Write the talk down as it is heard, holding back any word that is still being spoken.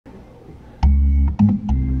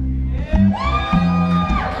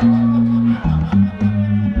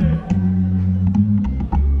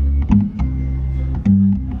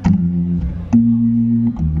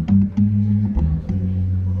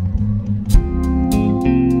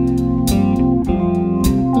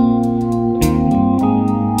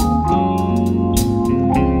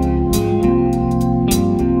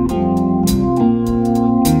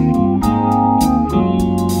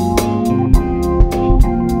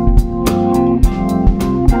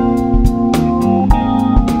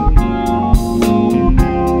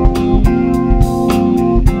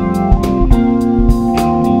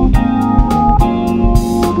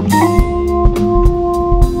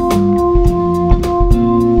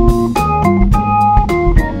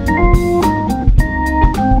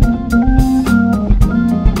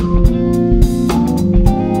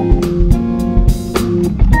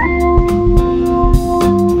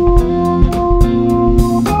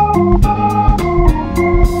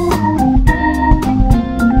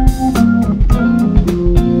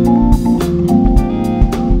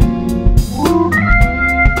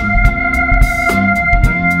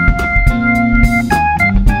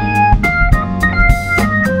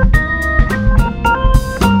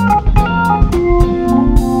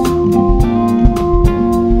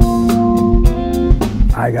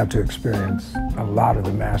to experience a lot of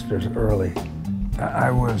the masters early.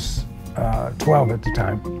 I was 12 at the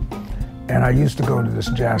time, and I used to go to this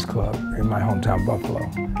jazz club in my hometown, Buffalo.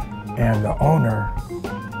 And the owner,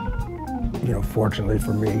 you know, fortunately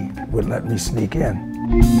for me, would let me sneak in.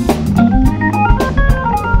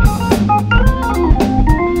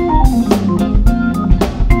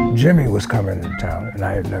 Jimmy was coming into town, and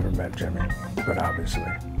I had never met Jimmy, but obviously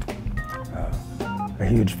a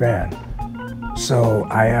huge fan. So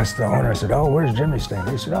I asked the owner, I said, "Oh, where's Jimmy staying?"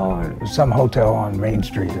 He said, "Oh, some hotel on Main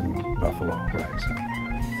Street in Buffalo." Right. So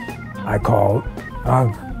I called,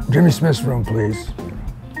 "Jimmy Smith's room, please."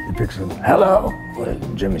 He picks up, "Hello,"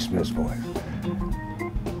 with Jimmy Smith's voice.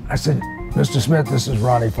 I said, "Mr. Smith, this is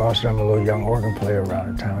Ronnie Foster. I'm a little young organ player around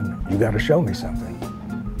in town. You got to show me something."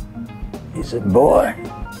 He said, "Boy,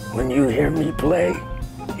 when you hear me play,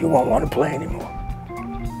 you won't want to play anymore."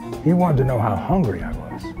 He wanted to know how hungry I was.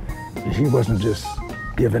 He wasn't just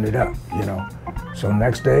giving it up, you know. So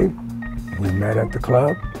next day, we met at the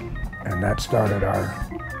club, and that started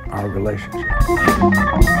our relationship.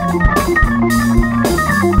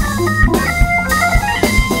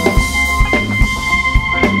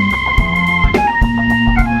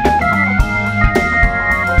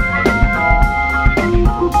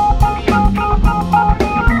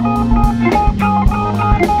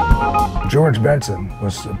 George Benson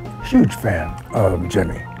was a huge fan of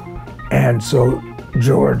Jimmy. And so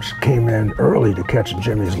George came in early to catch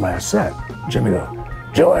Jimmy's last set. Jimmy goes,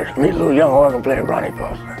 "George, meet a little young organ player, Ronnie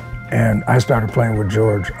Foster." And I started playing with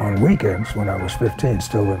George on weekends when I was 15,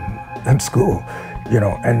 still in school, you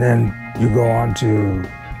know. And then you go on to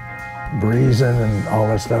breezing and all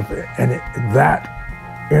that stuff. And that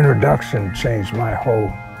introduction changed my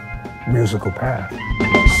whole musical path.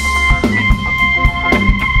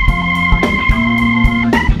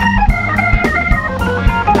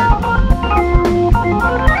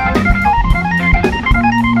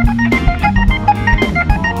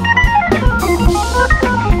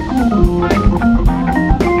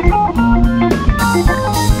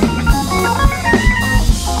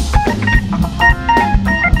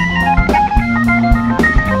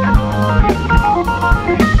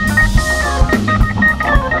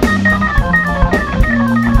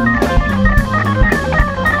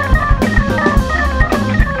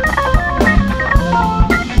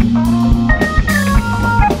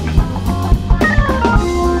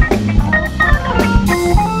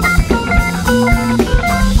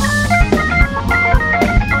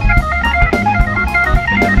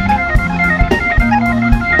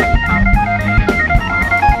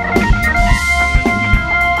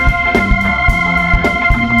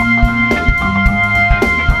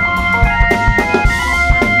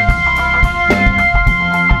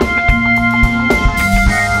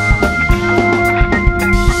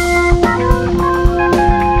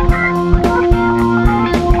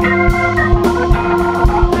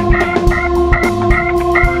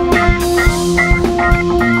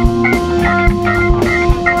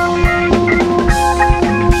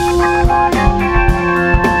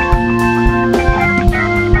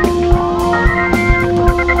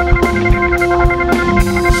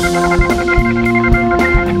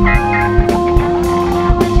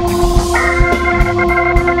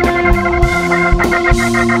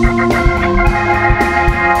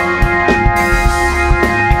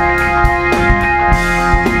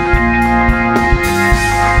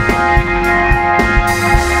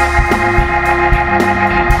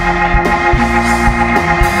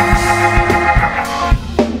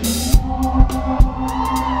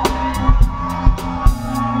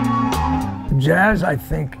 Jazz, I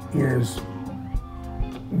think, is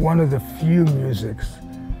one of the few musics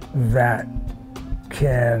that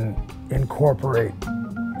can incorporate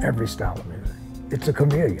every style of music. It's a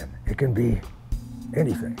chameleon. It can be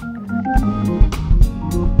anything.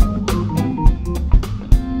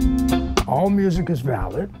 All music is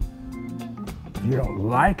valid. If you don't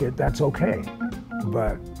like it, that's okay.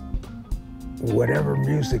 But whatever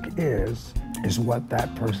music is what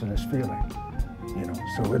that person is feeling. You know,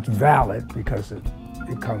 so it's valid because it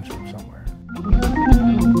comes from somewhere.